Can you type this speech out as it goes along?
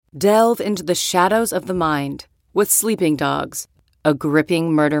Delve into the shadows of the mind with Sleeping Dogs, a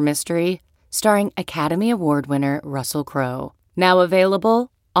gripping murder mystery starring Academy Award winner Russell Crowe. Now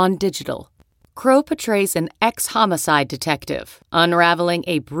available on digital. Crowe portrays an ex-homicide detective unraveling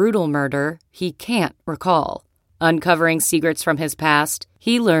a brutal murder he can't recall. Uncovering secrets from his past,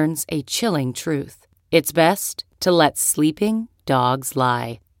 he learns a chilling truth. It's best to let sleeping dogs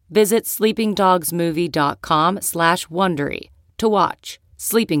lie. Visit sleepingdogsmovie.com/Wondery to watch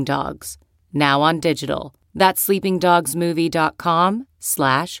Sleeping Dogs, now on digital. That's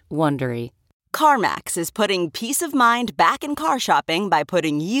sleepingdogsmovie.com/Wondery. CarMax is putting peace of mind back in car shopping by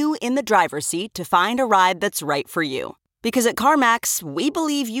putting you in the driver's seat to find a ride that's right for you. Because at CarMax, we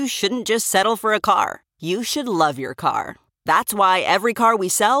believe you shouldn't just settle for a car. You should love your car. That's why every car we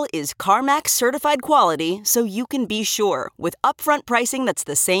sell is CarMax certified quality, so you can be sure with upfront pricing that's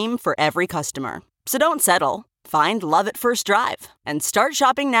the same for every customer. So don't settle. Find love at first drive and start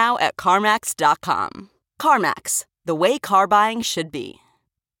shopping now at CarMax.com. CarMax, the way car buying should be.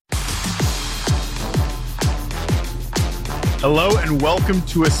 Hello and welcome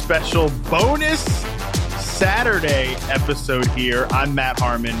to a special bonus Saturday episode here. I'm Matt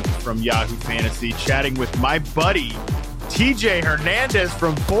Harmon from Yahoo Fantasy, chatting with my buddy TJ Hernandez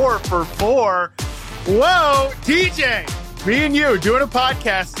from 4 for 4. Whoa, TJ! Me and you doing a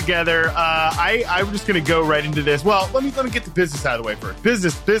podcast together. I'm just going to go right into this. Well, let me get the business out of the way first.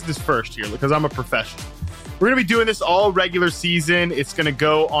 Business first here, because I'm a professional. We're going to be doing this all regular season. It's going to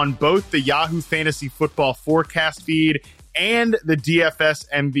go on both the Yahoo Fantasy Football Forecast feed and the DFS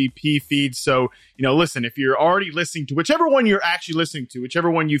MVP feed. So, listen, if you're already listening to whichever one you're actually listening to, whichever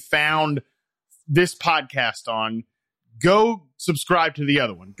one you found this podcast on, go subscribe to the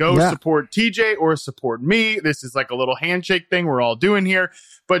other one. Go support TJ or support me. This is like a little handshake thing we're all doing here.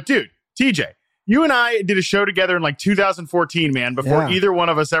 But dude, TJ, you and I did a show together in like 2014, man, before either one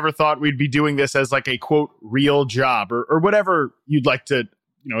of us ever thought we'd be doing this as like a quote real job or whatever you'd like to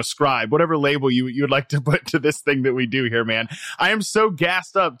ascribe, whatever label you would like to put to this thing that we do here, man. I am so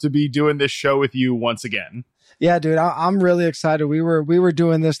gassed up to be doing this show with you once again. Yeah, dude, I'm really excited. We were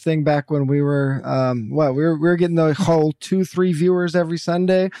doing this thing back when we were we were getting the whole 2-3 viewers every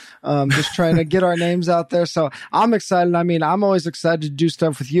Sunday, just trying to get our names out there. So I'm excited. I mean, I'm always excited to do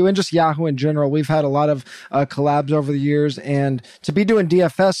stuff with you and just Yahoo in general. We've had a lot of collabs over the years, and to be doing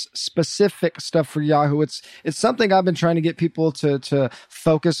DFS specific stuff for Yahoo, it's something I've been trying to get people to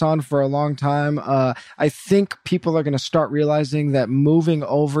focus on for a long time. I think people are going to start realizing that moving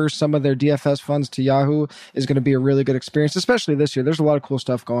over some of their DFS funds to Yahoo is going to be a really good experience, especially this year. There's a lot of cool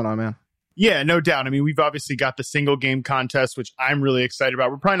stuff going on, man. Yeah, no doubt. I mean, we've obviously got the single game contest, which I'm really excited about.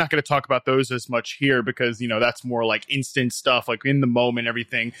 We're probably not going to talk about those as much here because, that's more like instant stuff, like in the moment,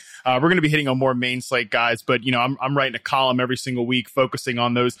 everything. We're going to be hitting on more main slate guys, but, I'm writing a column every single week focusing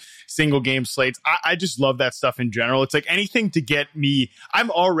on those single game slates. I just love that stuff in general. It's like anything to get me.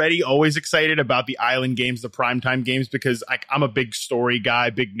 I'm already always excited about the island games, the primetime games, because I'm a big story guy,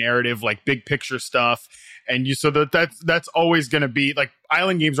 big narrative, like big picture stuff. And that's always going to be like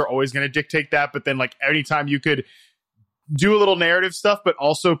island games are always going to dictate that. But then like anytime you could do a little narrative stuff, but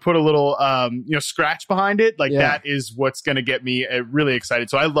also put a little, scratch behind it, that is what's going to get me really excited.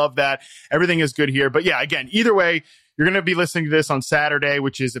 So I love that. Everything is good here. But yeah, again, either way, you're going to be listening to this on Saturday,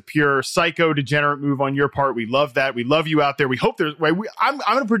 which is a pure psycho degenerate move on your part. We love that. We love you out there. We hope there's I'm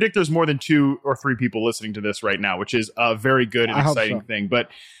going to predict there's more than 2 or 3 people listening to this right now, which is a very good and exciting thing. But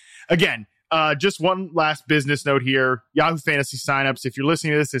again, just one last business note here. Yahoo Fantasy signups. If you're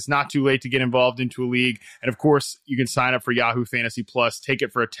listening to this, it's not too late to get involved into a league. And of course, you can sign up for Yahoo Fantasy Plus. Take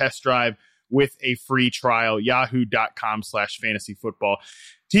it for a test drive with a free trial. Yahoo.com/fantasyfootball.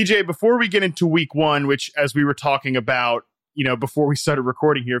 TJ, before we get into week 1, which as we were talking about, before we started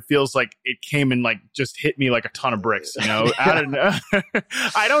recording here, feels like it came and just hit me like a ton of bricks, I don't know.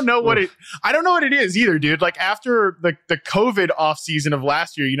 I don't know what it is either, dude. Like after the COVID off season of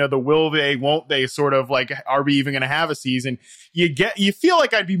last year, the will they, won't they sort of are we even going to have a season? You feel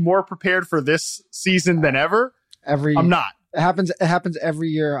like I'd be more prepared for this season than ever. I'm not. It happens every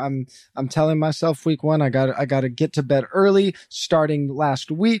year. I'm telling myself week 1, I got to get to bed early. Starting last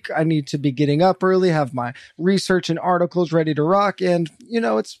week, I need to be getting up early, have my research and articles ready to rock. And,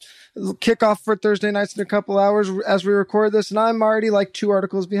 it's kickoff for Thursday nights in a couple hours as we record this. And I'm already 2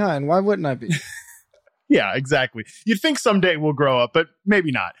 articles behind. Why wouldn't I be? Yeah, exactly. You'd think someday we'll grow up, but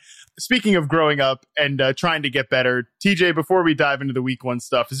maybe not. Speaking of growing up and trying to get better, TJ, before we dive into the week 1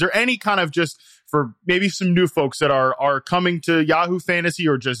 stuff, is there any kind of just for maybe some new folks that are coming to Yahoo Fantasy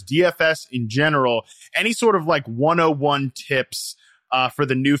or just DFS in general, any sort of 101 tips for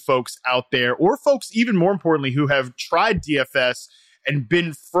the new folks out there, or folks even more importantly who have tried DFS and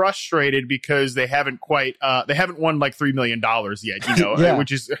been frustrated because they haven't won like $3 million yet, Yeah.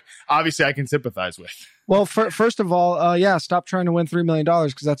 which is obviously I can sympathize with. Well, first of all, stop trying to win $3 million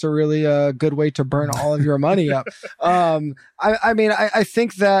because that's a really good way to burn all of your money up. I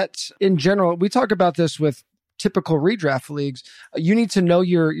think that in general, we talk about this with typical redraft leagues. You need to know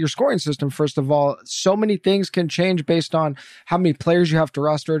your scoring system, first of all. So many things can change based on how many players you have to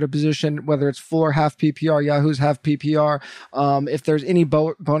roster at a position, whether it's full or half PPR. Yahoo's half PPR. If there's any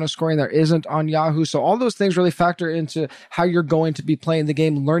bonus scoring, there isn't on Yahoo. So all those things really factor into how you're going to be playing the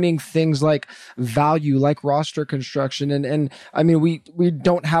game, learning things like value, like roster construction. And I mean, we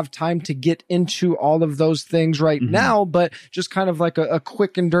don't have time to get into all of those things right now, but just kind of like a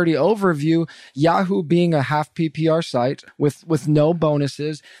quick and dirty overview, Yahoo being a half PPR site with no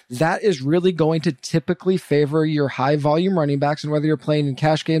bonuses, that is really going to typically favor your high volume running backs. And whether you're playing in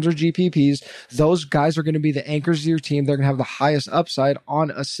cash games or GPPs, those guys are going to be the anchors of your team. They're going to have the highest upside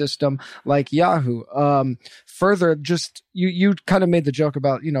on a system like Yahoo. Further, just you kind of made the joke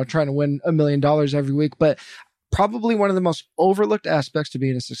about, trying to win $1 million every week, but probably one of the most overlooked aspects to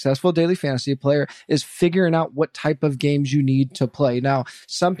being a successful daily fantasy player is figuring out what type of games you need to play. Now,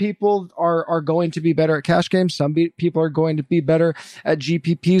 some people are going to be better at cash games. Some people are going to be better at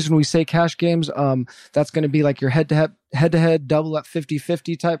GPPs. When we say cash games, that's going to be like your head-to-head double up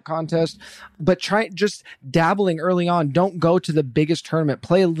 50-50 type contest, but try just dabbling early on. Don't go to the biggest tournament.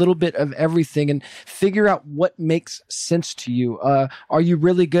 Play a little bit of everything and figure out what makes sense to you. Are you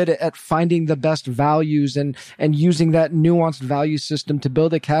really good at finding the best values and using that nuanced value system to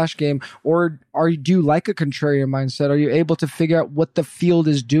build a cash game? Or do you like a contrarian mindset? Are you able to figure out what the field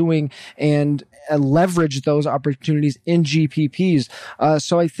is doing and leverage those opportunities in GPPs?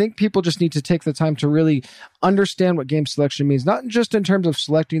 So I think people just need to take the time to really understand what game selection means, not just in terms of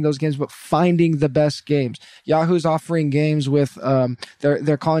selecting those games, but finding the best games. Yahoo's offering games with,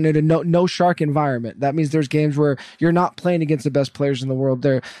 they're calling it a no shark environment. That means there's games where you're not playing against the best players in the world.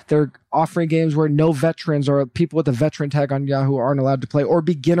 They're offering games where no veterans or people with a veteran tag on Yahoo aren't allowed to play, or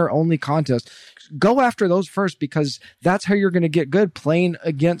beginner only contests. Go after those first, because that's how you're going to get good, playing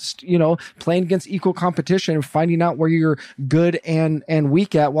against equal competition and finding out where you're good and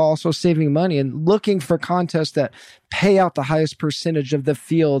weak at, while also saving money and looking for contests that pay out the highest percentage of the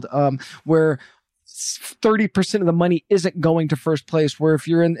field, where 30% of the money isn't going to first place, where if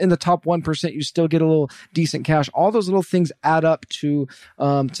you're in the top 1%, you still get a little decent cash. All those little things add up to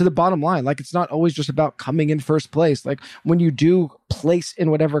the bottom line. Like, it's not always just about coming in first place. Like, when you do place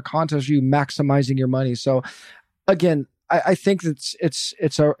in whatever contest, you maximizing your money. So again, I think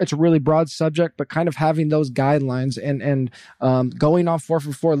it's a really broad subject, but kind of having those guidelines and going on 4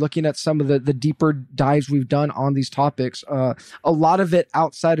 for 4, looking at some of the deeper dives we've done on these topics. A lot of it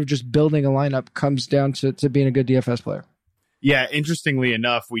outside of just building a lineup comes down to being a good DFS player. Yeah, interestingly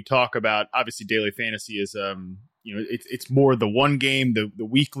enough, we talk about, obviously daily fantasy is it's more the one game, the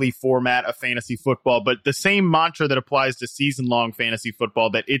weekly format of fantasy football, but the same mantra that applies to season long fantasy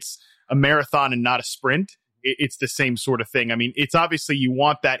football, that it's a marathon and not a sprint. It's the same sort of thing. I mean, it's obviously you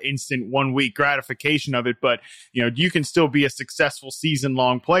want that instant 1 week gratification of it, but you can still be a successful season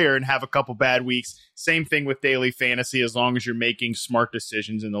long player and have a couple bad weeks. Same thing with daily fantasy, as long as you're making smart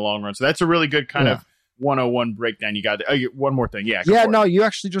decisions in the long run. So that's a really good kind of 101 breakdown. You got one more thing. No, you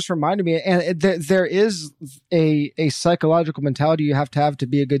actually just reminded me, and there is a psychological mentality you have to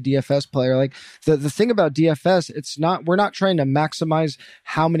be a good DFS player. Like, the thing about DFS, we're not trying to maximize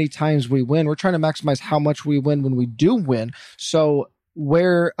how many times we win. We're trying to maximize how much we win when we do win. So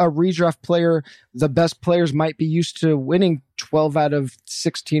where a redraft player, the best players might be used to winning 12 out of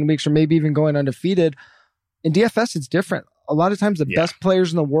 16 weeks, or maybe even going undefeated, in DFS, it's different. A lot of times the best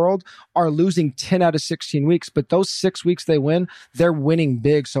players in the world are losing 10 out of 16 weeks, but those 6 weeks they win, they're winning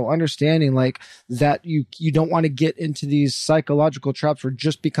big. So understanding like that, you don't want to get into these psychological traps where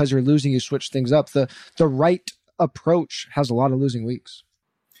just because you're losing, you switch things up. The right approach has a lot of losing weeks.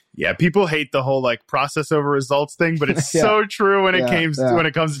 Yeah, people hate the whole like process over results thing, but it's so true when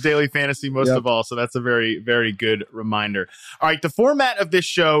it comes to daily fantasy most of all. So that's a very, very good reminder. All right, the format of this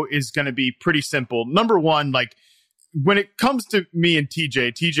show is going to be pretty simple. Number one, like, when it comes to me and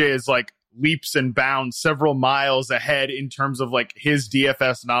TJ is like leaps and bounds several miles ahead in terms of like his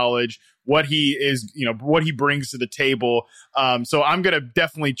DFS knowledge, what he is, what he brings to the table. So I'm going to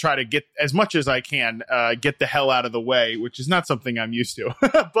definitely try to get as much as I can, get the hell out of the way, which is not something I'm used to.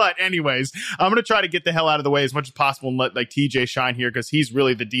 But anyways, I'm going to try to get the hell out of the way as much as possible and let like TJ shine here, because he's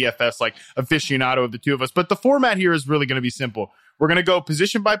really the DFS like aficionado of the two of us. But the format here is really going to be simple. we're going to go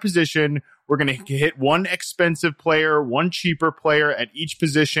position by position. We're going to hit one expensive player, one cheaper player at each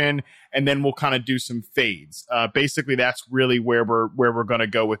position, and then we'll kind of do some fades. Basically, that's really where we're going to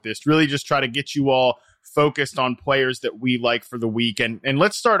go with this. Really just try to get you all focused on players that we like for the week. And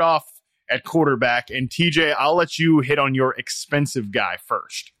let's start off at quarterback. And TJ, I'll let you hit on your expensive guy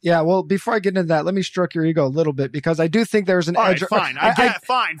first. Yeah, well, before I get into that, let me stroke your ego a little bit because I do think there's an edge. Fine,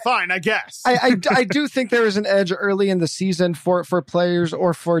 I guess. I do think there is an edge early in the season for players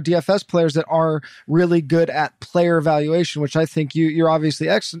or for DFS players that are really good at player evaluation, which I think you're obviously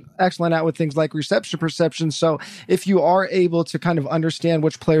excellent at with things like reception perception. So if you are able to kind of understand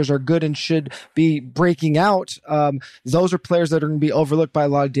which players are good and should be breaking out, those are players that are going to be overlooked by a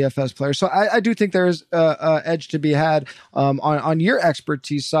lot of DFS players. So I do think there is an edge to be had on your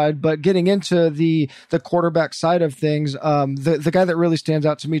expertise side, but getting into the quarterback side of things, the guy that really stands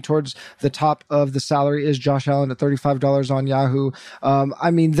out to me towards the top of the salary is Josh Allen at $35 on Yahoo. I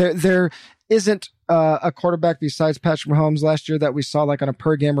mean, there isn't a quarterback besides Patrick Mahomes last year that we saw like on a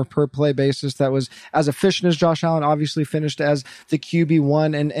per game or per play basis that was as efficient as Josh Allen. Obviously finished as the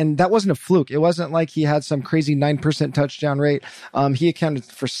QB1, and that wasn't a fluke. It wasn't like he had some crazy 9% touchdown rate. He accounted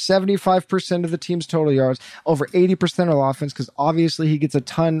for 75% of the team's total yards, over 80% of the offense, because obviously he gets a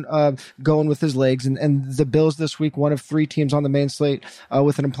ton going with his legs. And the Bills this week, one of 3 teams on the main slate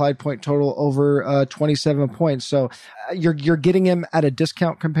with an implied point total over 27 points. So you're getting him at a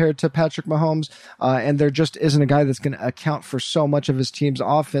discount compared to Patrick Mahomes. And there just isn't a guy that's going to account for so much of his team's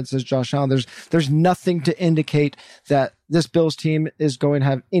offense as Josh Allen. There's nothing to indicate that this Bills team is going to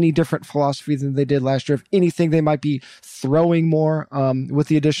have any different philosophy than they did last year. If anything, they might be throwing more with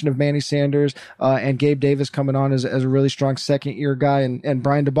the addition of Manny Sanders and Gabe Davis coming on as a really strong second-year guy, and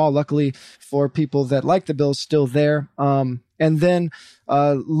Brian DeBall, luckily for people that like the Bills, still there. And then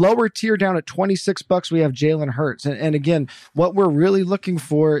lower tier down at $26, we have Jalen Hurts. And again, what we're really looking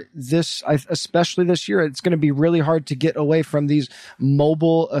for especially this year, it's going to be really hard to get away from these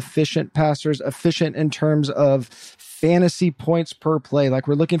mobile, efficient passers, efficient in terms of fantasy points per play. Like,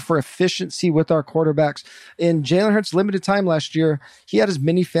 we're looking for efficiency with our quarterbacks. In Jalen Hurts' limited time last year, he had as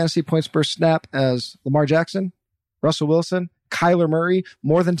many fantasy points per snap as Lamar Jackson, Russell Wilson, Kyler Murray,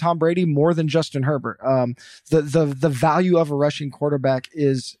 more than Tom Brady, more than Justin Herbert. The value of a rushing quarterback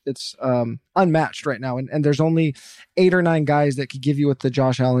it's unmatched right now. And there's only 8 or 9 guys that could give you what the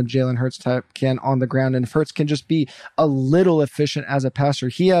Josh Allen, Jalen Hurts type can on the ground. And if Hurts can just be a little efficient as a passer,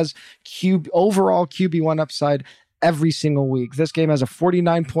 he has overall QB1 upside every single week. This game has a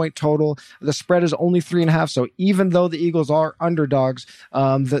 49-point total. The spread is only 3.5. So even though the Eagles are underdogs,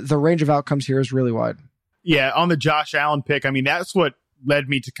 the range of outcomes here is really wide. Yeah, on the Josh Allen pick, I mean, that's what led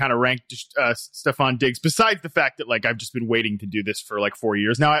me to kind of rank Stefon Diggs, besides the fact that, like, I've just been waiting to do this for like 4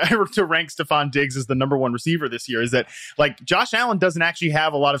 years now. To rank Stefon Diggs as the number 1 receiver this year is that, like, Josh Allen doesn't actually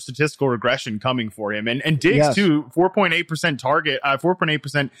have a lot of statistical regression coming for him. And Diggs, yes, too, 4.8% target,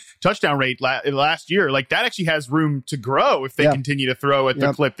 4.8% touchdown rate last year. Like, that actually has room to grow if they continue to throw at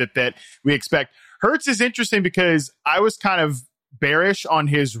the clip that we expect. Hurts is interesting because I was kind of bearish on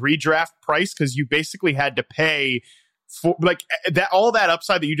his redraft price because you basically had to pay for, like, that, all that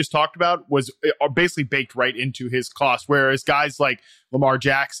upside that you just talked about was basically baked right into his cost. Whereas guys like Lamar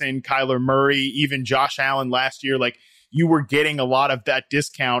Jackson, Kyler Murray, even Josh Allen last year, like, you were getting a lot of that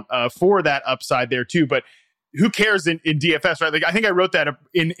discount for that upside there too. But who cares in DFS, right? Like, I think I wrote that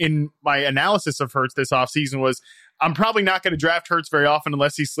in my analysis of Hurts this offseason was, I'm probably not going to draft Hurts very often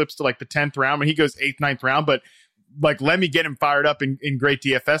unless he slips to like the 10th round when he goes 8th, 9th round. But like, let me get him fired up in great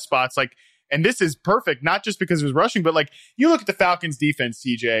DFS spots. Like, and this is perfect, not just because it was rushing, but like, you look at the Falcons defense,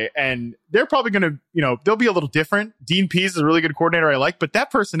 TJ, and they're probably going to, they'll be a little different. Dean Pease is a really good coordinator I like, but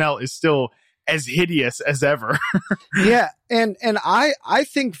that personnel is still as hideous as ever. Yeah. And I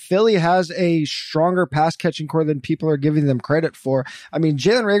think Philly has a stronger pass catching core than people are giving them credit for. I mean,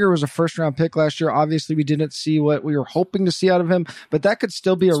 Jalen Reagor was a 1st round pick last year. Obviously, we didn't see what we were hoping to see out of him, but that could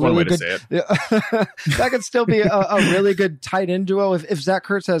still be a really good. That could still be a really good tight end duo if Zach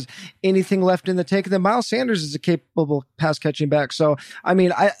Ertz has anything left in the tank. Then Miles Sanders is a capable pass catching back. So I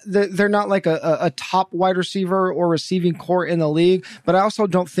mean, they're not like a top wide receiver or receiving core in the league, but I also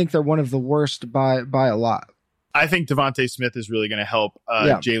don't think they're one of the worst by a lot. I think Devontae Smith is really going to help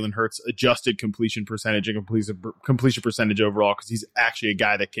Jalen Hurts' adjusted completion percentage and completion percentage overall, because he's actually a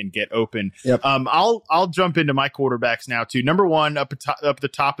guy that can get open. Yep. I'll jump into my quarterbacks now too. Number 1 up the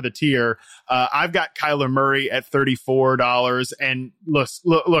top of the tier, I've got Kyler Murray at $34. And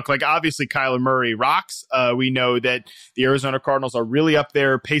look, like, obviously Kyler Murray rocks. We know that the Arizona Cardinals are really up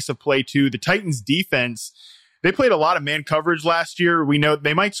there, pace of play too. The Titans defense, They played a lot of man coverage last year. We know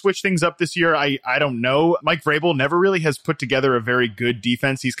they might switch things up this year. I don't know. Mike Vrabel never really has put together a very good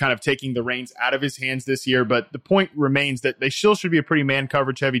defense. He's kind of taking the reins out of his hands this year, but the point remains that they still should be a pretty man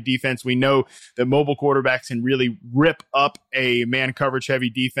coverage heavy defense. We know that mobile quarterbacks can really rip up a man coverage heavy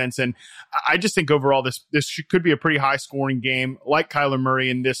defense. And I just think overall this could be a pretty high scoring game, like Kyler Murray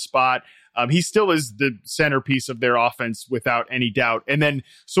in this spot. He still is the centerpiece of their offense without any doubt. And then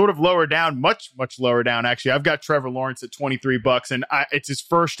sort of lower down, much lower down, actually, I've got Trevor Lawrence at $23, and it's his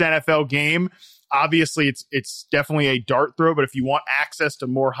first NFL game. Obviously, it's definitely a dart throw, but if you want access to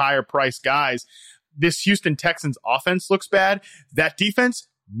more higher priced guys, this Houston Texans offense looks bad. That defense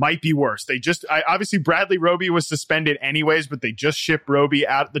might be worse. Obviously Bradley Roby was suspended anyways, but they just shipped Roby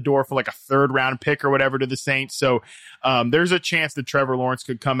out the door for like a 3rd round pick or whatever to the Saints. So there's a chance that Trevor Lawrence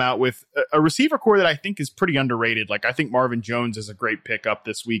could come out with a receiver core that I think is pretty underrated. Like I think Marvin Jones is a great pickup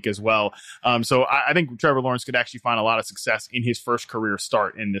this week as well. So I think Trevor Lawrence could actually find a lot of success in his first career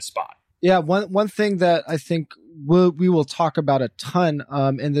start in this spot. Yeah, one thing that I think we will talk about a ton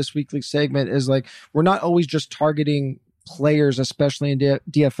in this weekly segment is like we're not always just targeting players, especially in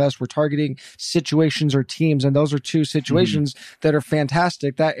DFS. We're targeting situations or teams, and those are two situations that are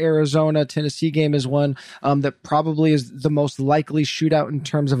fantastic. That Arizona-Tennessee game is one that probably is the most likely shootout in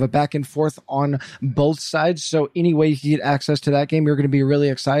terms of a back and forth on both sides. So any way you can get access to that game, you're going to be really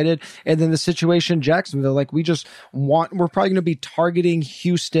excited. And then the situation Jacksonville, like we're probably going to be targeting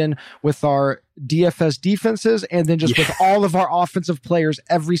Houston with our DFS defenses and then just with all of our offensive players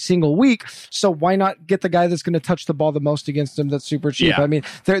every single week. So why not get the guy that's going to touch the ball the most against him that's super cheap? I mean,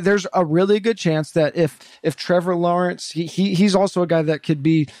 there's a really good chance that if Trevor Lawrence, he's also a guy that could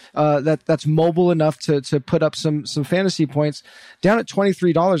be that's mobile enough to put up some fantasy points down at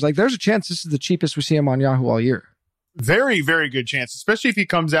 $23. Like there's a chance this is the cheapest we see him on Yahoo all year. Very, very good chance, especially if he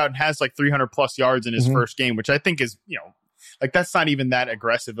comes out and has like 300 plus yards in his first game, which I think is, like that's not even that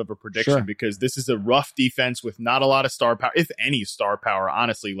aggressive of a prediction because this is a rough defense with not a lot of star power, if any star power,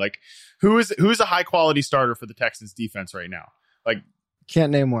 honestly. Like who's a high quality starter for the Texans defense right now? Like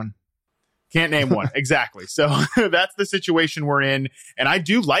can't name one. Exactly. So that's the situation we're in. And I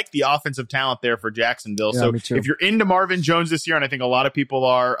do like the offensive talent there for Jacksonville. So if you're into Marvin Jones this year, and I think a lot of people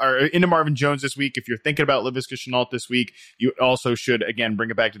are into Marvin Jones this week, if you're thinking about Laviska Shenault this week, you also should, again, bring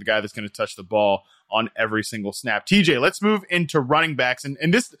it back to the guy that's going to touch the ball on every single snap. TJ, let's move into running backs.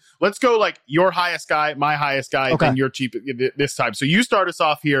 And this, let's go like your highest guy, my highest guy, and your cheap this time. So you start us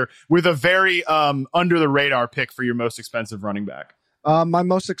off here with a very under the radar pick for your most expensive running back. My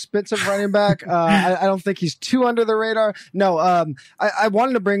most expensive running back. I don't think he's too under the radar. No, I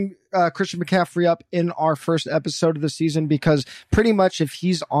wanted to bring Christian McCaffrey up in our first episode of the season because pretty much if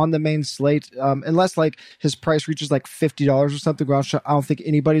he's on the main slate, unless like his price reaches like $50 or something, I don't think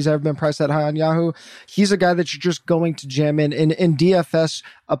anybody's ever been priced that high on Yahoo. He's a guy that you're just going to jam in. In DFS,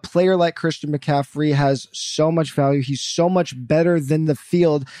 a player like Christian McCaffrey has so much value. He's so much better than the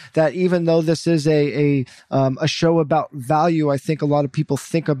field that even though this is a show about value, I think a lot of people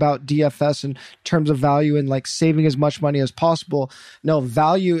think about DFS in terms of value and like saving as much money as possible. No,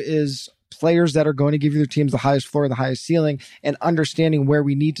 value is players that are going to give your teams the highest floor and the highest ceiling and understanding where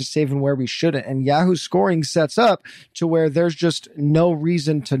we need to save and where we shouldn't. And Yahoo scoring sets up to where there's just no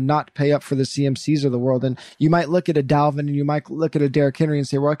reason to not pay up for the CMCs of the world. And you might look at a Dalvin and you might look at a Derrick Henry and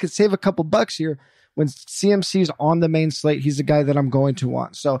say, well, I could save a couple bucks here. When CMC's on the main slate, he's a guy that I'm going to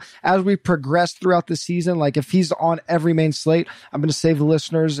want. So as we progress throughout the season, like if he's on every main slate, I'm going to save the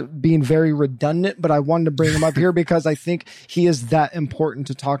listeners being very redundant, but I wanted to bring him up here because I think he is that important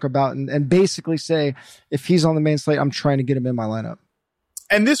to talk about and basically say, if he's on the main slate, I'm trying to get him in my lineup.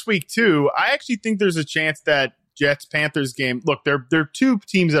 And this week too, I actually think there's a chance that Jets-Panthers game, look, they're two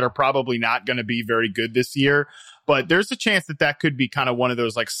teams that are probably not going to be very good this year. But there's a chance that could be kind of one of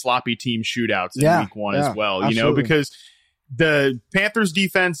those like sloppy team shootouts in week one as well, absolutely. Because the Panthers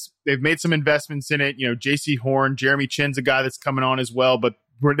defense, they've made some investments in it. J.C. Horn, Jeremy Chin's a guy that's coming on as well, but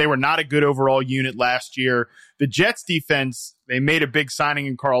they were not a good overall unit last year. The Jets defense, they made a big signing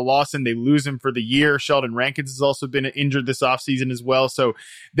in Carl Lawson. They lose him for the year. Sheldon Rankins has also been injured this offseason as well. So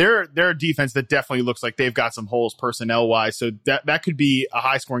they're a defense that definitely looks like they've got some holes personnel-wise. So that could be a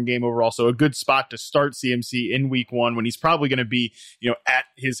high-scoring game overall. So a good spot to start CMC in week one when he's probably going to be, at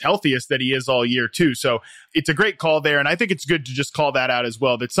his healthiest that he is all year too. So it's a great call there. And I think it's good to just call that out as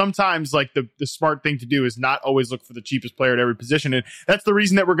well, that sometimes like the smart thing to do is not always look for the cheapest player at every position. And that's the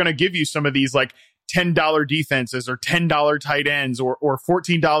reason that we're going to give you some of these like $10 defenses or $10 tight ends or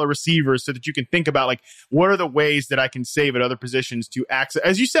 $14 receivers so that you can think about like, what are the ways that I can save at other positions to access,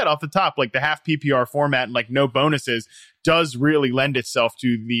 as you said off the top, like the half PPR format and like no bonuses does really lend itself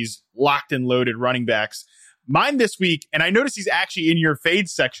to these locked and loaded running backs. Mine this week, and I noticed he's actually in your fade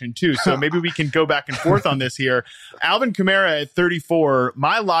section too, so maybe we can go back and forth on this here. Alvin Kamara at 34.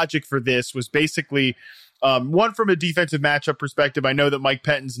 My logic for this was basically one, from a defensive matchup perspective. I know that Mike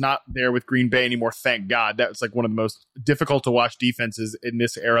Pettine's not there with Green Bay anymore. Thank God. That was like one of the most difficult to watch defenses in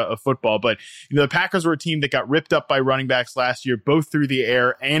this era of football. But the Packers were a team that got ripped up by running backs last year, both through the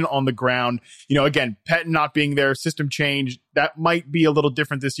air and on the ground. Again, Pettine not being there, system change, that might be a little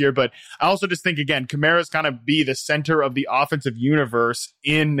different this year. But I also just think, again, Kamara's kind of be the center of the offensive universe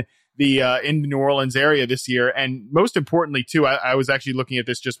in the New Orleans area this year. And most importantly, too, I was actually looking at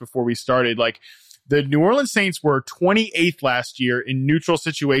this just before we started, like, the New Orleans Saints were 28th last year in neutral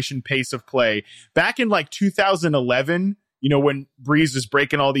situation pace of play. Back in like 2011, when Breeze was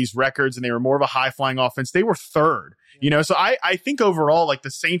breaking all these records and they were more of a high-flying offense, they were third. So I think overall, like,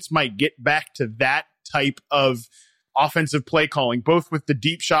 the Saints might get back to that type of offensive play calling, both with the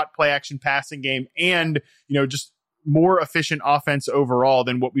deep shot play action passing game and, just more efficient offense overall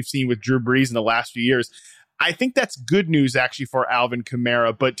than what we've seen with Drew Brees in the last few years. I think that's good news actually for Alvin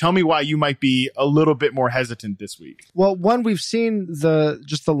Kamara, but tell me why you might be a little bit more hesitant this week. Well, one, we've seen the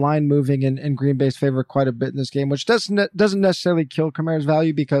line moving in Green Bay's favor quite a bit in this game, which doesn't necessarily kill Kamara's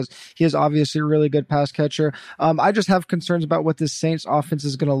value because he is obviously a really good pass catcher. I just have concerns about what this Saints offense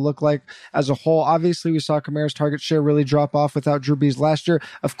is going to look like as a whole. Obviously, we saw Kamara's target share really drop off without Drew Brees last year.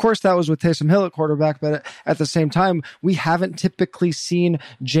 Of course, that was with Taysom Hill at quarterback, but at the same time, we haven't typically seen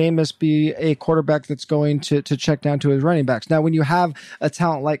Jameis be a quarterback that's going to check down to his running backs. Now, when you have a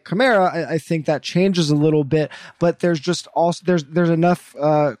talent like Kamara, I think that changes a little bit, but there's just also, there's enough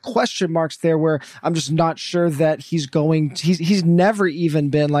question marks there where I'm just not sure that he's never even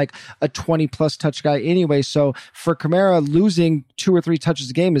been like a 20 plus touch guy anyway. So for Kamara, losing 2 or 3 touches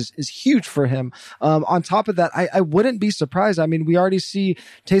a game is huge for him. On top of that, I wouldn't be surprised. I mean, we already see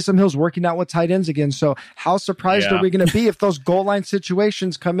Taysom Hill's working out with tight ends again. So how surprised are we going to be if those goal line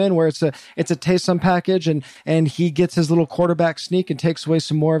situations come in where it's a Taysom package and he gets his little quarterback sneak and takes away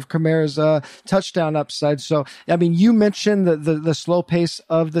some more of Kamara's touchdown upside. So, I mean, you mentioned the slow pace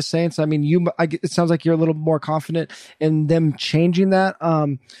of the Saints. I mean, it sounds like you're a little more confident in them changing that.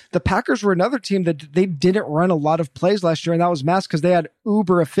 The Packers were another team that they didn't run a lot of plays last year, and that was masked because they had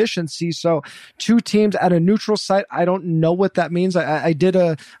uber efficiency. So 2 teams at a neutral site, I don't know what that means. I did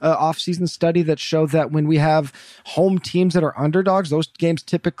a off-season study that showed that when we have home teams that are underdogs, those games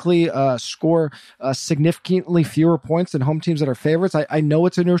typically score significantly fewer points than home teams that are favorites. I know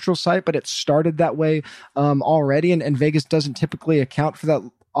it's a neutral site, but it started that way already, and Vegas doesn't typically account for that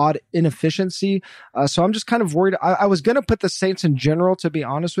odd inefficiency. So I'm just kind of worried. I was going to put the Saints in general, to be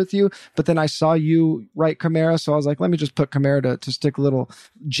honest with you, but then I saw you write Kamara, so I was like, let me just put Kamara to stick a little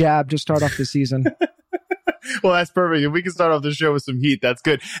jab to start off the season. Well, that's perfect. If we can start off the show with some heat, that's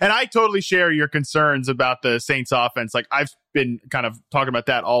good. And I totally share your concerns about the Saints offense. Like, I've been kind of talking about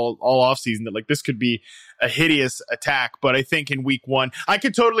that all off season, that like this could be a hideous attack. But I think in week 1, I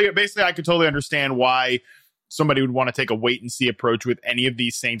could totally understand why somebody would want to take a wait and see approach with any of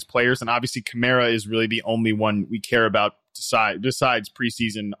these Saints players. And obviously Kamara is really the only one we care about besides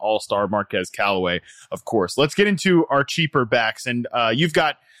preseason all-star Marquez Callaway, of course. Let's get into our cheaper backs. And you've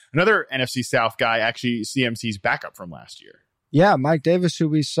got another NFC South guy, actually CMC's backup from last year. Yeah, Mike Davis, who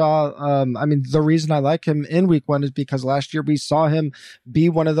we saw, I mean, the reason I like him in week 1 is because last year we saw him be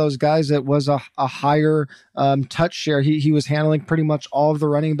one of those guys that was a higher touch share. He was handling pretty much all of the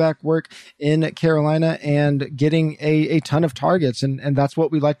running back work in Carolina and getting a ton of targets. And that's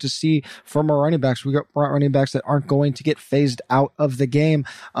what we like to see from our running backs. We got running backs that aren't going to get phased out of the game.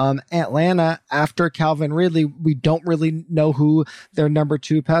 Atlanta, after Calvin Ridley, we don't really know who their number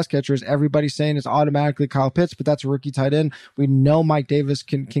 2 pass catcher is. Everybody's saying it's automatically Kyle Pitts, but that's a rookie tight end. We know Mike Davis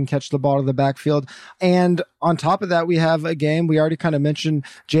can catch the ball to the backfield. And on top of that, we have a game, we already kind of mentioned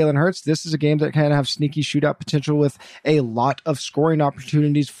Jalen Hurts. This is a game that kind of have sneaky shootout potential with a lot of scoring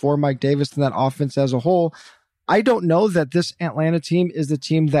opportunities for Mike Davis and that offense as a whole. I don't know that this Atlanta team is the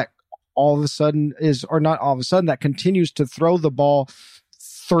team that all of a sudden that continues to throw the ball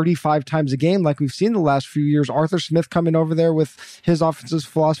 35 times a game like we've seen the last few years. Arthur Smith coming over there with his offensive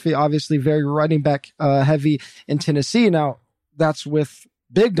philosophy, obviously very running back heavy in Tennessee. Now, that's with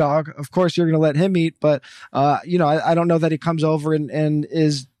Big Dog. Of course, you're going to let him eat, but I don't know that he comes over and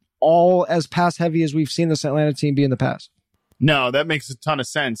is all as pass heavy as we've seen this Atlanta team be in the past. No, that makes a ton of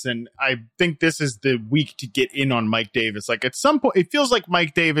sense. And I think this is the week to get in on Mike Davis. Like, at some point, it feels like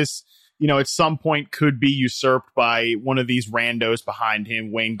Mike Davis, at some point could be usurped by one of these randos behind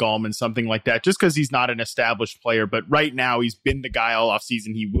him, Wayne Gallman, something like that, just because he's not an established player. But right now, he's been the guy all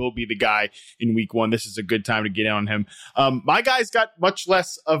offseason. He will be the guy in week one. This is a good time to get in on him. My guy's got much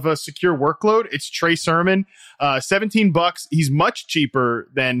less of a secure workload. It's Trey Sermon, $17. He's much cheaper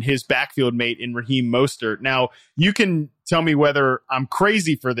than his backfield mate in Raheem Mostert. Now, you can tell me whether I'm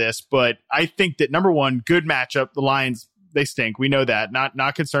crazy for this, but I think that, number one, good matchup. The Lions, they stink. We know that.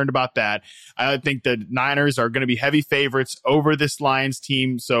 Not concerned about that. I think the Niners are going to be heavy favorites over this Lions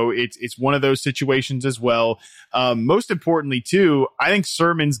team. So it's one of those situations as well. Most importantly, too, I think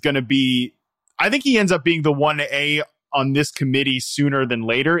Sermon's going to be, I think he ends up being the 1A on this committee sooner than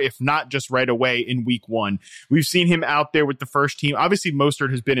later, if not just right away in week one. We've seen him out there with the first team. Obviously, Mostert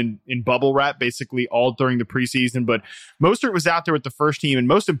has been in bubble wrap basically all during the preseason, but Mostert was out there with the first team, and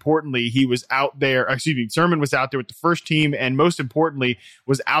most importantly, Sermon was out there with the first team, and most importantly,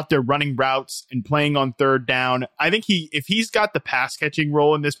 was out there running routes and playing on third down. I think if he's got the pass catching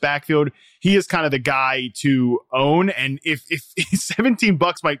role in this backfield, he is kind of the guy to own. And if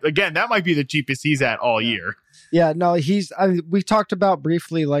 $17 that might be the cheapest he's at all year. Yeah, no, we talked about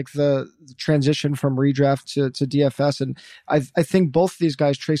briefly like the transition from redraft to DFS. And I think both of these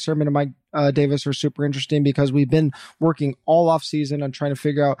guys, Trey Sermon and Mike Davis, are super interesting because we've been working all off season on trying to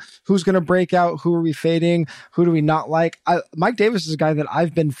figure out who's going to break out, who are we fading, who do we not like. Mike Davis is a guy that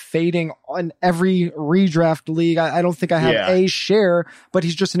I've been fading on every redraft league. I don't think I have a share, but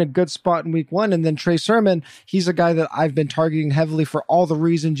he's just in a good spot in week one. And then Trey Sermon, he's a guy that I've been targeting heavily for all the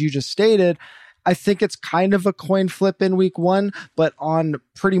reasons you just stated. I think it's kind of a coin flip in week one, but on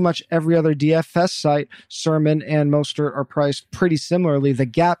pretty much every other DFS site, Sermon and Mostert are priced pretty similarly. The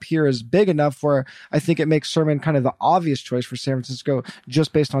gap here is big enough where I think it makes Sermon kind of the obvious choice for San Francisco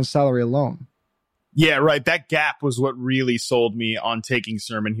just based on salary alone. Yeah, right. That gap was what really sold me on taking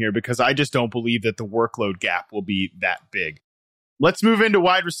Sermon here because I just don't believe that the workload gap will be that big. Let's move into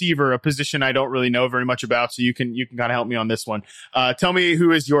wide receiver, a position I don't really know very much about, so you can kind of help me on this one. Tell me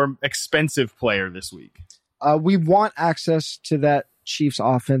who is your expensive player this week. We want access to that Chiefs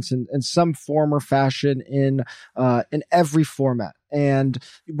offense in some form or fashion in every format, and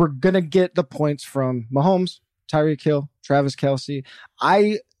we're gonna get the points from Mahomes, Tyreek Hill, Travis Kelce.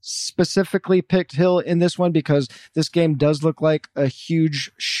 I specifically picked Hill in this one because this game does look like a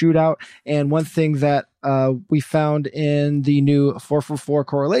huge shootout. And one thing that we found in the new 4for4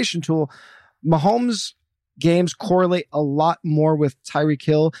 correlation tool, Mahomes games correlate a lot more with Tyreek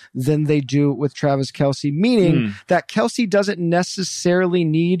Hill than they do with Travis Kelce, meaning that Kelce doesn't necessarily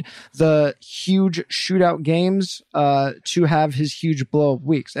need the huge shootout games to have his huge blow up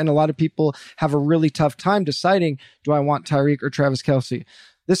weeks. And a lot of people have a really tough time deciding, do I want Tyreek or Travis Kelce?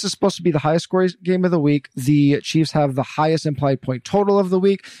 This is supposed to be the highest scoring game of the week. The Chiefs have the highest implied point total of the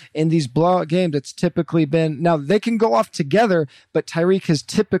week. In these blowout games, it's typically been, now they can go off together, but Tyreek has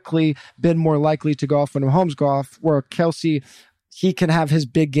typically been more likely to go off when Mahomes go off, where Kelce, he can have his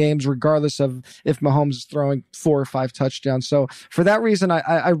big games regardless of if Mahomes is throwing 4 or 5 touchdowns. So for that reason,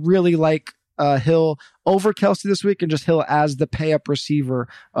 I really like Hill over Kelce this week, and just Hill as the pay-up receiver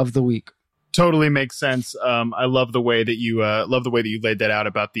of the week. Totally makes sense. I love the way that you laid that out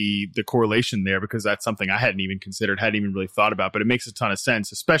about the correlation there, because that's something I hadn't even considered, hadn't even really thought about, but it makes a ton of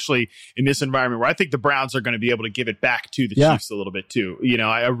sense, especially in this environment where I think the Browns are going to be able to give it back to the Chiefs a little bit too.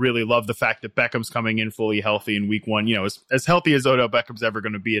 I really love the fact that Beckham's coming in fully healthy in week one. As healthy as Odell Beckham's ever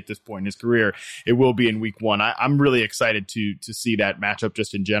going to be at this point in his career, it will be in week one. I'm really excited to see that matchup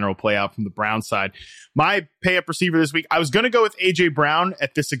just in general play out from the Browns side. My pay-up receiver this week, I was going to go with A.J. Brown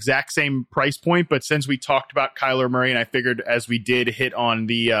at this exact same price point, but since we talked about Kyler Murray, and I figured as we did hit on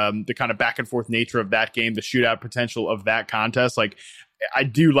the kind of back and forth nature of that game, the shootout potential of that contest, like I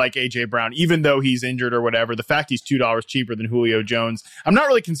do like A.J. Brown, even though he's injured or whatever. The fact he's $2 cheaper than Julio Jones, I'm not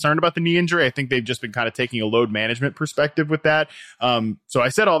really concerned about the knee injury. I think they've just been kind of taking a load management perspective with that. So I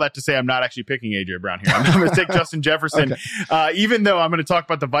said all that to say I'm not actually picking A.J. Brown here. I'm going to take Justin Jefferson, even though I'm going to talk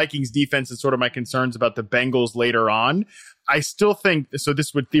about the Vikings defense and sort of my concerns about the Bengals later on. I still think, so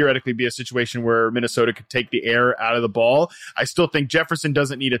this would theoretically be a situation where Minnesota could take the air out of the ball. I still think Jefferson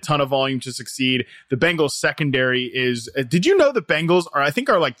doesn't need a ton of volume to succeed. The Bengals secondary is, did you know the Bengals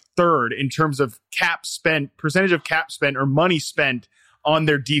are like third in terms of percentage of cap spent or money spent on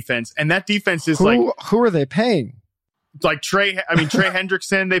their defense. And that defense is who are they paying? Like Trey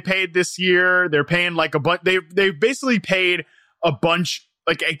Hendrickson, they paid this year. They're paying like a bunch. They basically paid a bunch,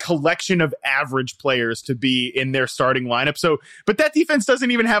 like a collection of average players to be in their starting lineup. So, but that defense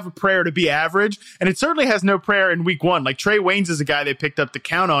doesn't even have a prayer to be average. And it certainly has no prayer in week one. Like Trey Waynes is a guy they picked up to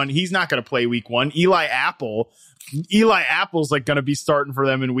count on. He's not going to play week one. Eli Apple Eli Apple's like going to be starting for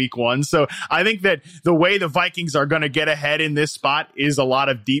them in week 1. So I think that the way the Vikings are going to get ahead in this spot is a lot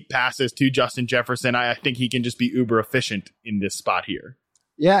of deep passes to Justin Jefferson. I think he can just be uber efficient in this spot here.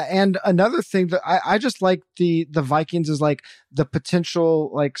 Yeah, and another thing that I just like the Vikings is like the potential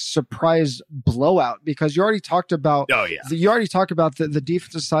like surprise blowout, because you already talked about the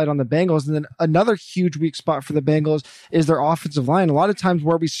defensive side on the Bengals, and then another huge weak spot for the Bengals is their offensive line. A lot of times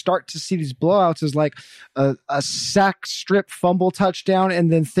where we start to see these blowouts is like a sack, strip, fumble, touchdown,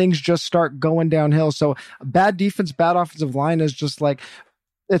 and then things just start going downhill. So bad defense, bad offensive line is just like,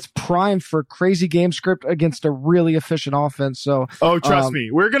 it's prime for crazy game script against a really efficient offense. So, trust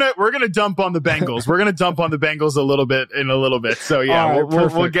me, we're gonna dump on the Bengals. We're gonna dump on the Bengals a little bit. So yeah,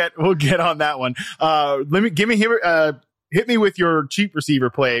 we'll get on that one. Hit me with your cheap receiver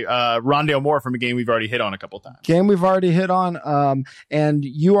play, Rondale Moore, from a game we've already hit on a couple times. And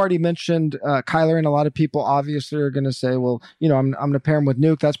you already mentioned Kyler, and a lot of people obviously are going to say, well, I'm going to pair him with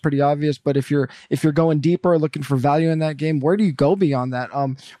Nuke. That's pretty obvious. But if you're going deeper, looking for value in that game, where do you go beyond that?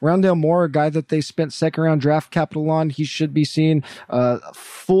 Rondale Moore, a guy that they spent second round draft capital on, he should be seeing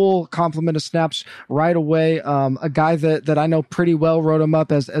full complement of snaps right away. A guy that I know pretty well, wrote him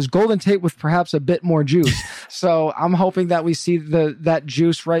up as Golden Tate with perhaps a bit more juice. So I'm hoping that we see that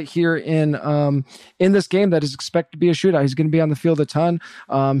juice right here in this game that is expected to be a shootout. He's going to be on the field a ton.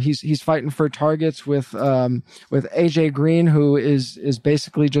 He's fighting for targets with AJ Green, who is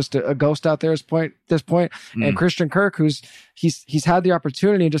basically just a ghost out there at this point, and Christian Kirk, he's had the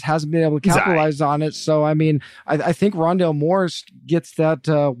opportunity and just hasn't been able to capitalize on it. So I mean, I think Rondale Moore gets that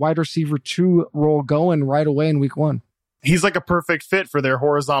wide receiver 2 role going right away in week 1. He's like a perfect fit for their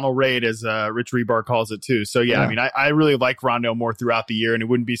horizontal raid, as Rich Rebar calls it too. So yeah. I mean, I really like Rondale Moore throughout the year, and it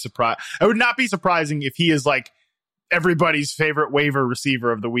would not be surprising if he is like everybody's favorite waiver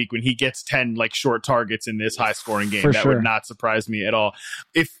receiver of the week when he gets 10 like short targets in this high scoring game. That would not surprise me at all.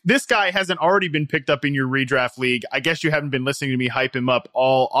 If this guy hasn't already been picked up in your redraft league, I guess you haven't been listening to me hype him up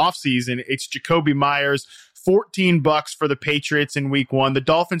all offseason. It's Jakobi Meyers. $14 for the Patriots in week 1. The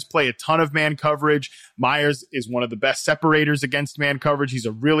Dolphins play a ton of man coverage. Myers is one of the best separators against man coverage. He's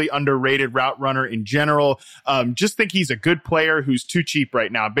a really underrated route runner in general. Just think he's a good player who's too cheap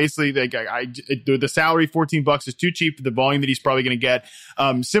right now. Basically, the salary, $14, is too cheap for the volume that he's probably going to get.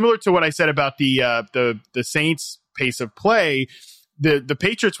 Similar to what I said about the Saints' pace of play, the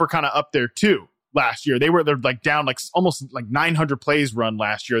Patriots were kind of up there too. Last year, they're like down like almost like 900 plays run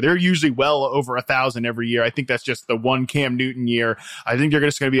last year. They're usually well over 1,000 every year. I think that's just the one Cam Newton year. I think they're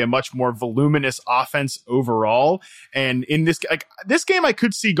just going to be a much more voluminous offense overall. And in this game, I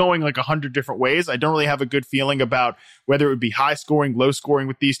could see going like 100 different ways. I don't really have a good feeling about whether it would be high scoring, low scoring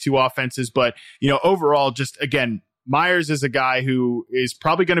with these two offenses. But, overall, just again, Myers is a guy who is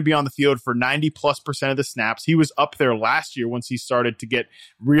probably going to be on the field for 90+% of the snaps. He was up there last year once he started to get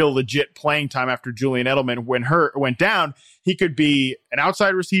real legit playing time after Julian Edelman went down. He could be an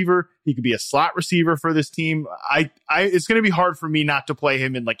outside receiver. He could be a slot receiver for this team. It's going to be hard for me not to play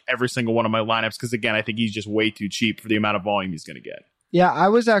him in like every single one of my lineups, because again, I think he's just way too cheap for the amount of volume he's going to get. Yeah,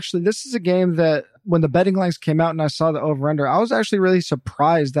 this is a game that when the betting lines came out and I saw the over-under, I was actually really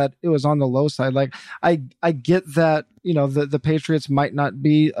surprised that it was on the low side. Like, I get that, the Patriots might not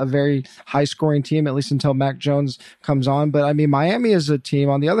be a very high-scoring team, at least until Mac Jones comes on. But, I mean, Miami is a team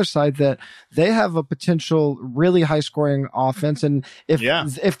on the other side that they have a potential really high-scoring offense. And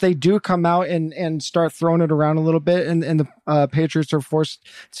if they do come out and start throwing it around a little bit and the Patriots are forced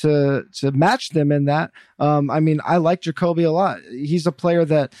to match them in that, I mean, I like Jakobi a lot. He's a player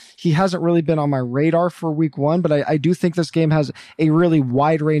that he hasn't really been on my radar for week 1, but I do think this game has a really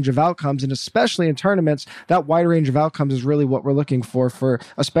wide range of outcomes, and especially in tournaments, that wide range of outcomes is really what we're looking for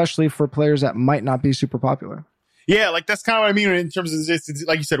especially for players that might not be super popular. Yeah, like that's kind of what I mean in terms of this,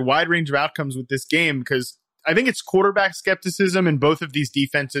 like you said, wide range of outcomes with this game, because I think it's quarterback skepticism, and both of these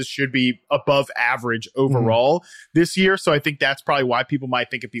defenses should be above average overall this year. So I think that's probably why people might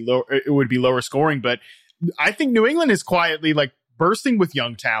think it would be lower scoring. But I think New England is quietly like bursting with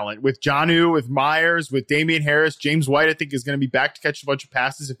young talent, with Jonnu, with Myers, with Damian Harris. James White, I think, is going to be back to catch a bunch of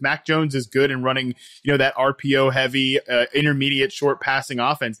passes. If Mac Jones is good and running, that RPO heavy, intermediate short passing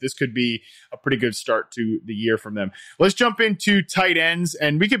offense, this could be a pretty good start to the year from them. Let's jump into tight ends,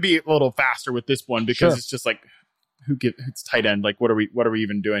 and we could be a little faster with this one because it's just like, it's tight end. Like, what are we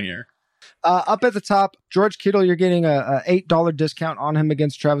even doing here? Up at the top, George Kittle, you're getting a $8 discount on him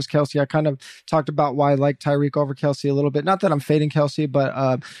against Travis Kelce. I kind of talked about why I like Tyreek over Kelce a little bit. Not that I'm fading Kelce,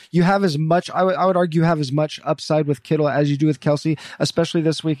 but you have as much, I would argue, you have as much upside with Kittle as you do with Kelce, especially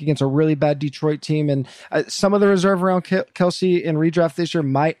this week against a really bad Detroit team. And some of the reserve around Kelce in redraft this year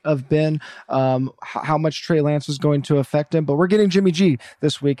might have been how much Trey Lance was going to affect him. But we're getting Jimmy G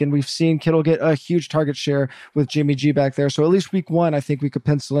this week, and we've seen Kittle get a huge target share with Jimmy G back there. So at least week one, I think we could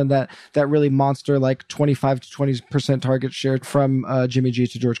pencil in that really monster, like 25 to 20% target share from Jimmy G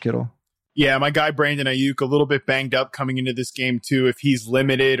to George Kittle. Yeah, my guy Brandon Ayuk, a little bit banged up coming into this game too. If he's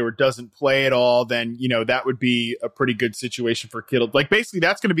limited or doesn't play at all, then, that would be a pretty good situation for Kittle. Like, basically,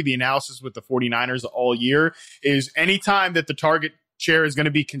 that's going to be the analysis with the 49ers all year, is anytime that the target share is going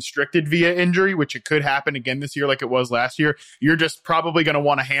to be constricted via injury, which it could happen again this year like it was last year, you're just probably going to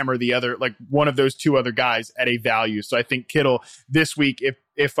want to hammer the other, like one of those two other guys at a value. So I think Kittle this week,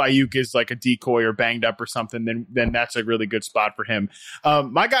 if Ayuk is like a decoy or banged up or something, then that's a really good spot for him.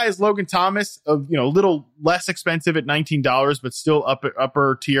 My guy is Logan Thomas, a little less expensive at $19, but still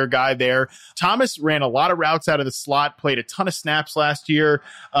upper tier guy there. Thomas ran a lot of routes out of the slot, played a ton of snaps last year.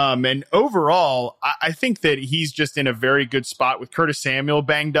 And overall, I think that he's just in a very good spot with Curtis Samuel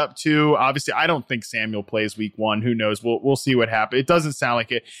banged up too. Obviously, I don't think Samuel plays week one. Who knows? We'll see what happens. It doesn't sound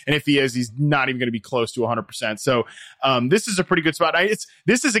like it. And if he is, he's not even going to be close to 100%. So this is a pretty good spot.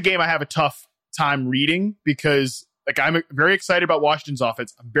 This is a game I have a tough time reading because I'm very excited about Washington's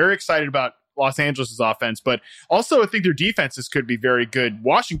offense. I'm very excited about Los Angeles' offense, but also I think their defenses could be very good.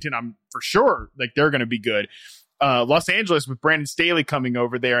 Washington, I'm for sure they're going to be good. Los Angeles with Brandon Staley coming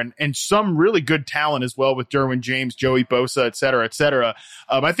over there and some really good talent as well with Derwin James, Joey Bosa, et cetera, et cetera.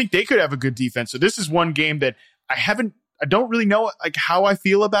 I think they could have a good defense. So this is one game that I don't really know how I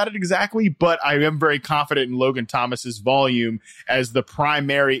feel about it exactly, but I am very confident in Logan Thomas's volume as the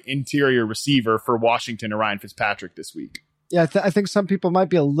primary interior receiver for Washington and Ryan Fitzpatrick this week. Yeah, I think some people might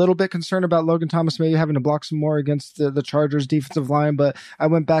be a little bit concerned about Logan Thomas maybe having to block some more against the Chargers defensive line, but I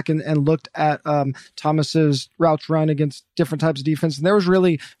went back and looked at Thomas's routes run against different types of defense, and there was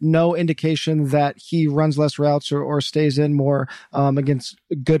really no indication that he runs less routes or stays in more against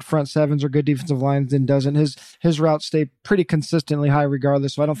good front sevens or good defensive lines than doesn't. His routes stay pretty consistently high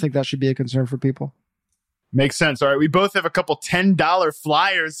regardless, so I don't think that should be a concern for people. Makes sense. All right. We both have a couple $10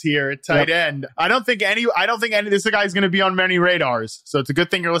 flyers here at tight end. I don't think any this guy's going to be on many radars. So it's a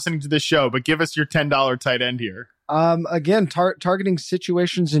good thing you're listening to this show, but give us your $10 tight end here. Again, targeting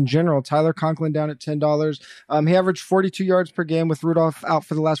situations in general. Tyler Conklin down at $10. He averaged 42 yards per game with Rudolph out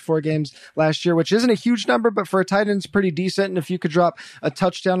for the last 4 games last year, which isn't a huge number, but for a tight end, it's pretty decent. And if you could drop a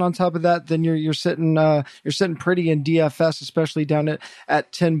touchdown on top of that, then you're sitting pretty in DFS, especially down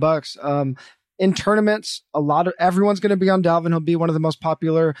at $10. In tournaments, everyone's going to be on Dalvin. He'll be one of the most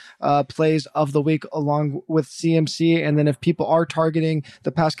popular plays of the week along with CMC. And then if people are targeting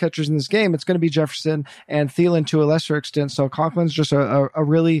the pass catchers in this game, it's going to be Jefferson and Thielen to a lesser extent. So Conklin's just a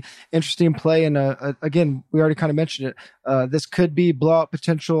really interesting play. And again, we already kind of mentioned it. This could be blowout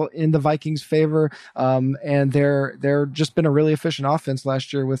potential in the Vikings' favor. And they're just been a really efficient offense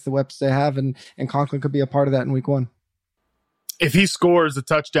last year with the weapons they have. And Conklin could be a part of that in week one. If he scores a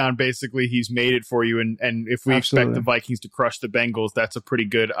touchdown, basically he's made it for you. And if we Absolutely. expect the Vikings to crush the Bengals, that's a pretty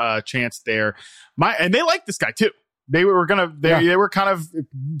good chance there. And they like this guy too. They were kind of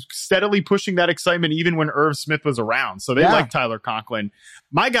steadily pushing that excitement even when Irv Smith was around. So they like Tyler Conklin.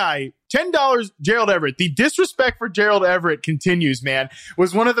 My guy, $10, Gerald Everett. The disrespect for Gerald Everett continues, man.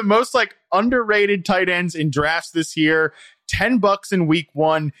 Was one of the most underrated tight ends in drafts this year. $10 in week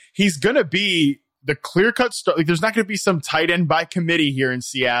one. He's going to be the clear-cut start. There's not going to be some tight end by committee here in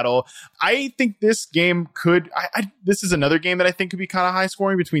Seattle. I think this game could. This is another game that I think could be kind of high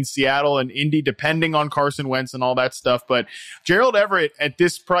scoring between Seattle and Indy, depending on Carson Wentz and all that stuff. But Gerald Everett at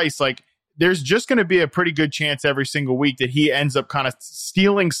this price, there's just going to be a pretty good chance every single week that he ends up kind of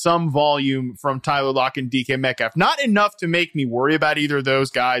stealing some volume from Tyler Lockett and DK Metcalf. Not enough to make me worry about either of those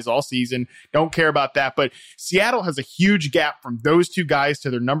guys all season. Don't care about that. But Seattle has a huge gap from those two guys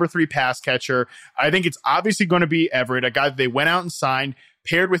to their number 3 pass catcher. I think it's obviously going to be Everett, a guy that they went out and signed,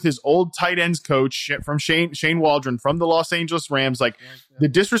 paired with his old tight ends coach from Shane Waldron from the Los Angeles Rams. The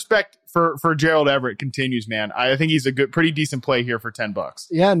disrespect for Gerald Everett continues, man. I think he's a pretty decent play here for $10.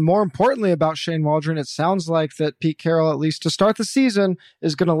 Yeah, and more importantly about Shane Waldron, it sounds like that Pete Carroll, at least to start the season,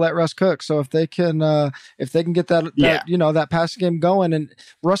 is going to let Russ cook. So if they can get that passing game going, and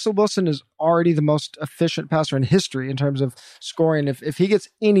Russell Wilson is already the most efficient passer in history in terms of scoring. If he gets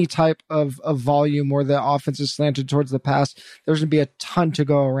any type of volume where the offense is slanted towards the pass, there's going to be a ton to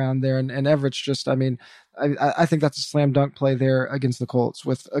go around there. And Everett's just, I think that's a slam dunk play there against the Colts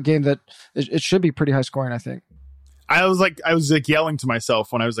with a game that it should be pretty high scoring, I think. I was like yelling to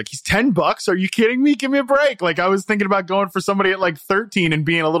myself when I was like, he's $10. Are you kidding me? Give me a break. Like I was thinking about going for somebody at like 13 and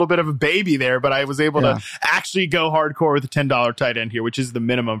being a little bit of a baby there, but I was able to actually go hardcore with a $10 tight end here, which is the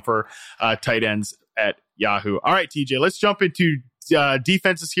minimum for tight ends at Yahoo. All right, TJ, let's jump into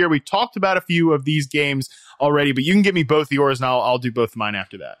defenses here. We talked about a few of these games already, but you can give me both yours and I'll do both of mine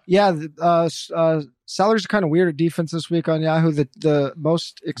after that. Yeah. Salaries are kind of weird at defense this week on Yahoo. The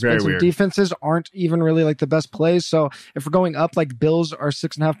most expensive defenses aren't even really like the best plays. So if we're going up, like Bills are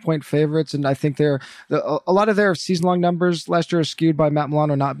 6.5 point favorites. And I think a lot of their season long numbers last year are skewed by Matt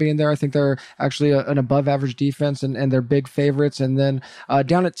Milano not being there. I think they're actually an above average defense and they're big favorites. And then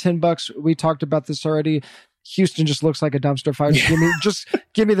down at $10, we talked about this already. Houston just looks like a dumpster fire.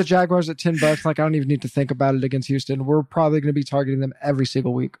 Give me the Jaguars at $10. Like I don't even need to think about it against Houston. We're probably going to be targeting them every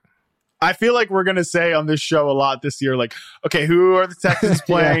single week. I feel like we're gonna say on this show a lot this year, like, okay, who are the Texans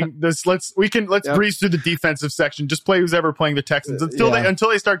playing? Let's breeze through the defensive section. Just play who's ever playing the Texans until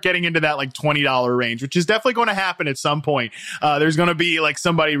they start getting into that like $20 range, which is definitely going to happen at some point. There's going to be like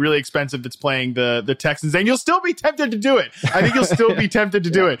somebody really expensive that's playing the Texans, and you'll still be tempted to do it. I think you'll still be tempted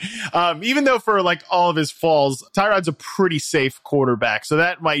to do it, even though for like all of his falls, Tyrod's a pretty safe quarterback, so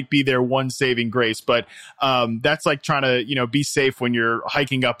that might be their one saving grace. But that's like trying to be safe when you're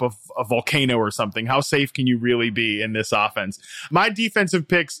hiking up a volcano or something. How safe can you really be in this offense? My defensive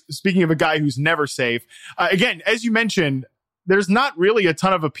picks, speaking of a guy who's never safe, again, as you mentioned, there's not really a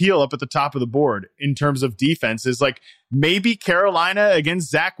ton of appeal up at the top of the board in terms of defenses. Like maybe Carolina against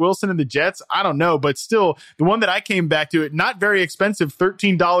Zach Wilson and the Jets. I don't know, but still the one that I came back to, it not very expensive,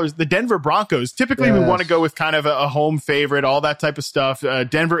 $13. The Denver Broncos. Typically we want to go with kind of a home favorite, all that type of stuff.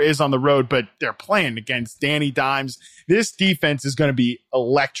 Denver is on the road, but they're playing against Danny Dimes. This defense is going to be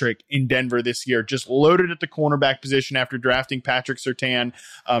electric in Denver this year. Just loaded at the cornerback position after drafting Patrick Surtain.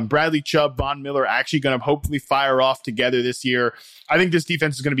 Bradley Chubb, Von Miller actually going to hopefully fire off together this year. I think this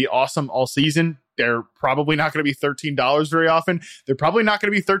defense is going to be awesome all season. They're probably not going to be $13 very often. They're probably not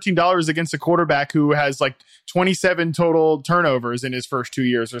going to be $13 against a quarterback who has like 27 total turnovers in his first 2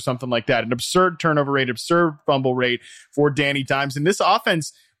 years or something like that. An absurd turnover rate, absurd fumble rate for Danny Dimes. And this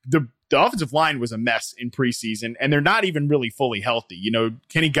offense, the offensive line was a mess in preseason, and they're not even really fully healthy.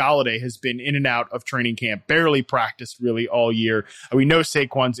 Kenny Golladay has been in and out of training camp, barely practiced really all year. We know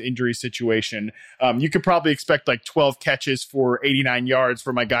Saquon's injury situation. You could probably expect like 12 catches for 89 yards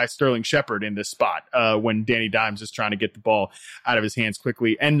for my guy Sterling Shepard in this spot when Danny Dimes is trying to get the ball out of his hands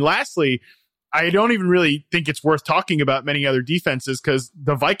quickly. And lastly, I don't even really think it's worth talking about many other defenses because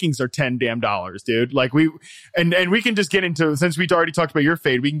the Vikings are $10 damn, dude. Like we can just get into, since we already talked about your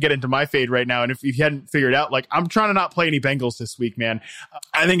fade, we can get into my fade right now. And if you hadn't figured out, like I'm trying to not play any Bengals this week, man.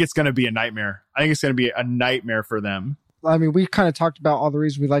 I think it's going to be a nightmare. I think it's going to be a nightmare for them. I mean, we kind of talked about all the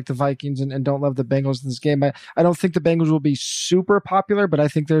reasons we like the Vikings and don't love the Bengals in this game. I don't think the Bengals will be super popular, but I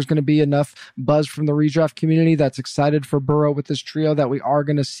think there's going to be enough buzz from the redraft community that's excited for Burrow with this trio that we are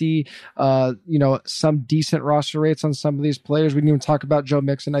going to see, some decent roster rates on some of these players. We didn't even talk about Joe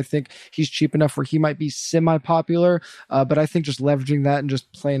Mixon. I think he's cheap enough where he might be semi-popular, but I think just leveraging that and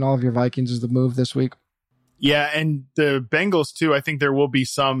just playing all of your Vikings is the move this week. Yeah, and the Bengals too, I think there will be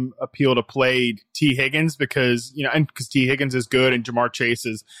some appeal to play T. Higgins because T. Higgins is good and Jamar Chase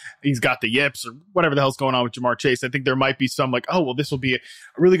he's got the yips or whatever the hell's going on with Jamar Chase. I think there might be some like, oh, well, this will be a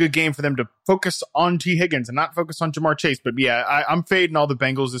really good game for them to focus on T. Higgins and not focus on Jamar Chase. But yeah, I'm fading all the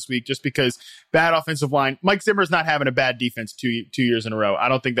Bengals this week just because bad offensive line. Mike Zimmer's not having a bad defense two years in a row. I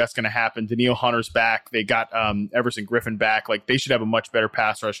don't think that's going to happen. Daniil Hunter's back. They got Everson Griffin back. Like they should have a much better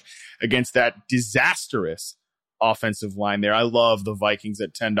pass rush against that disastrous offensive line there. I love the Vikings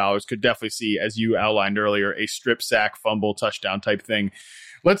at $10. Could definitely see, as you outlined earlier, a strip sack, fumble, touchdown type thing.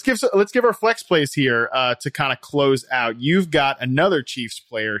 Let's give our flex plays here to kind of close out. You've got another Chiefs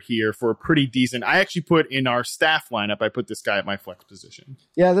player here for a pretty decent. I actually put in our staff lineup. I put this guy at my flex position.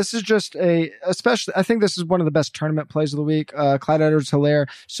 Yeah, this is just especially. I think this is one of the best tournament plays of the week. Clyde Edwards-Helaire.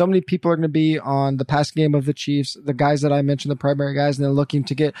 So many people are going to be on the passing game of the Chiefs. The guys that I mentioned, the primary guys, and then looking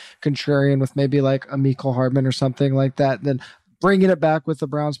to get contrarian with maybe like a Mecole Hardman or something like that. And then bringing it back with the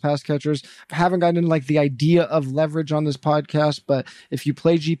Browns pass catchers. I haven't gotten into like the idea of leverage on this podcast, but if you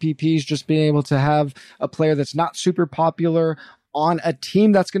play GPPs, just being able to have a player that's not super popular on a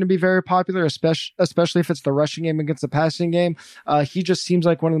team that's going to be very popular, especially if it's the rushing game against the passing game, he just seems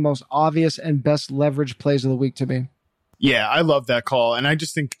like one of the most obvious and best leverage plays of the week to me. Yeah, I love that call. And I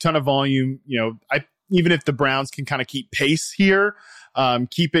just think a ton of volume, even if the Browns can kind of keep pace here,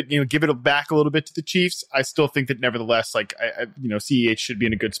 keep it, give it back a little bit to the Chiefs, I still think that nevertheless, like, CEH should be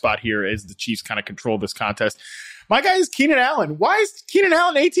in a good spot here as the Chiefs kind of control this contest. My guy is Keenan Allen. Why is Keenan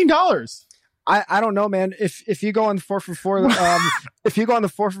Allen $18? I don't know, man. If you go on the 4 for 4, if you go on the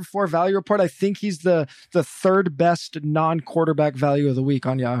 4 for 4 value report, I think he's the third best non-quarterback value of the week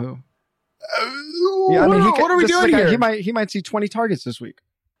on Yahoo. What are we doing here? He might see 20 targets this week.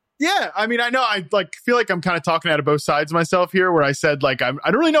 Yeah, I mean, I know I feel like I'm kind of talking out of both sides of myself here, where I said I don't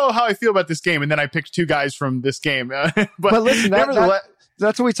really know how I feel about this game, and then I picked two guys from this game. but listen,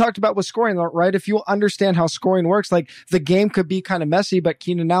 that's what we talked about with scoring, right? If you understand how scoring works, like the game could be kind of messy, but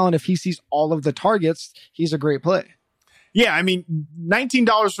Keenan Allen, if he sees all of the targets, he's a great play. Yeah, I mean,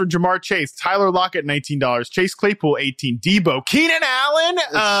 $19 for Jamar Chase, Tyler Lockett, $19, Chase Claypool, $18, Debo, Keenan Allen,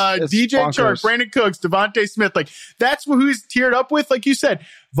 it's DJ bonkers. Chark, Brandon Cooks, Devontae Smith. Like, that's who's tiered up with. Like you said,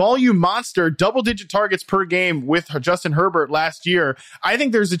 volume monster, double-digit targets per game with Justin Herbert last year. I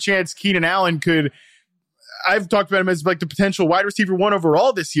think there's a chance Keenan Allen could. I've talked about him as like the potential wide receiver 1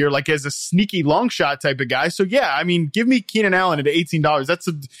 overall this year, like as a sneaky long shot type of guy. So yeah, I mean, give me Keenan Allen at $18. That's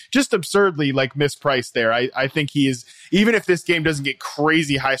just absurdly like mispriced there. I think he is, even if this game doesn't get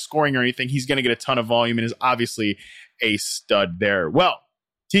crazy high scoring or anything, he's going to get a ton of volume and is obviously a stud there. Well,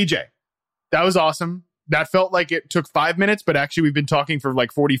 TJ, that was awesome. That felt like it took 5 minutes, but actually we've been talking for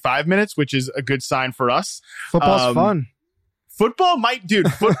like 45 minutes, which is a good sign for us. Football's fun. Football,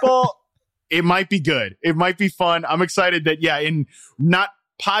 it might be good. It might be fun. I'm excited that, in not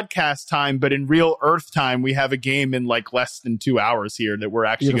podcast time, but in real Earth time, we have a game in like less than 2 hours here that we're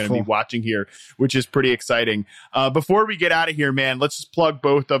actually going to be watching here, which is pretty exciting. Before we get out of here, man, let's just plug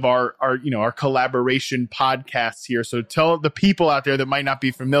both of our collaboration podcasts here. So tell the people out there that might not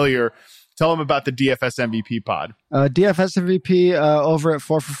be familiar, tell them about the DFS MVP pod. DFS MVP over at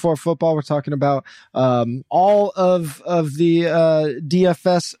 4 for 4 Football. We're talking about all of the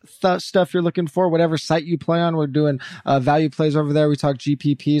DFS stuff you're looking for, whatever site you play on. We're doing value plays over there. We talk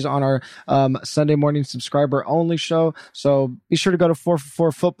GPPs on our Sunday morning subscriber only show. So be sure to go to 4 for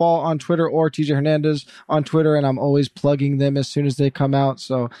 4 Football on Twitter or TJ Hernandez on Twitter. And I'm always plugging them as soon as they come out.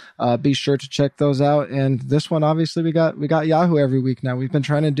 So be sure to check those out. And this one, obviously, we got Yahoo every week now. We've been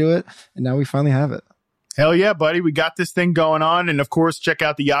trying to do it, and now we finally have it. Hell yeah, buddy. We got this thing going on. And of course, check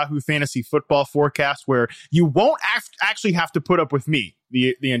out the Yahoo Fantasy Football Forecast, where you won't actually have to put up with me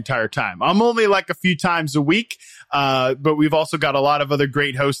the entire time. I'm only like a few times a week, but we've also got a lot of other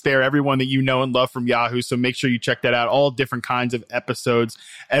great hosts there, everyone that you know and love from Yahoo. So make sure you check that out. All different kinds of episodes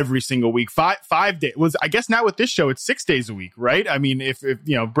every single week. 5 days. I guess now with this show, it's 6 days a week, right? I mean, if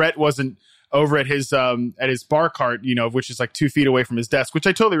Brett wasn't over at his bar cart, which is like 2 feet away from his desk, which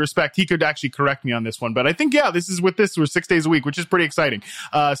I totally respect. He could actually correct me on this one, but I think, we're 6 days a week, which is pretty exciting.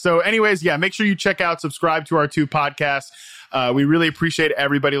 So anyways, make sure you subscribe to our 2 podcasts. We really appreciate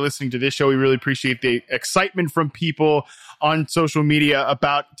everybody listening to this show. We really appreciate the excitement from people on social media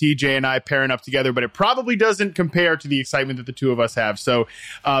about TJ and I pairing up together, but it probably doesn't compare to the excitement that the two of us have. So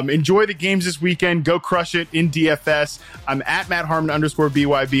enjoy the games this weekend. Go crush it in DFS. I'm at Matt Harmon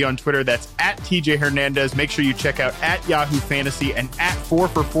 _BYB on Twitter. That's at TJ Hernandez. Make sure you check out at Yahoo Fantasy and at 4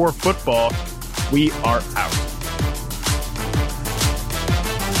 for 4 Football. We are out.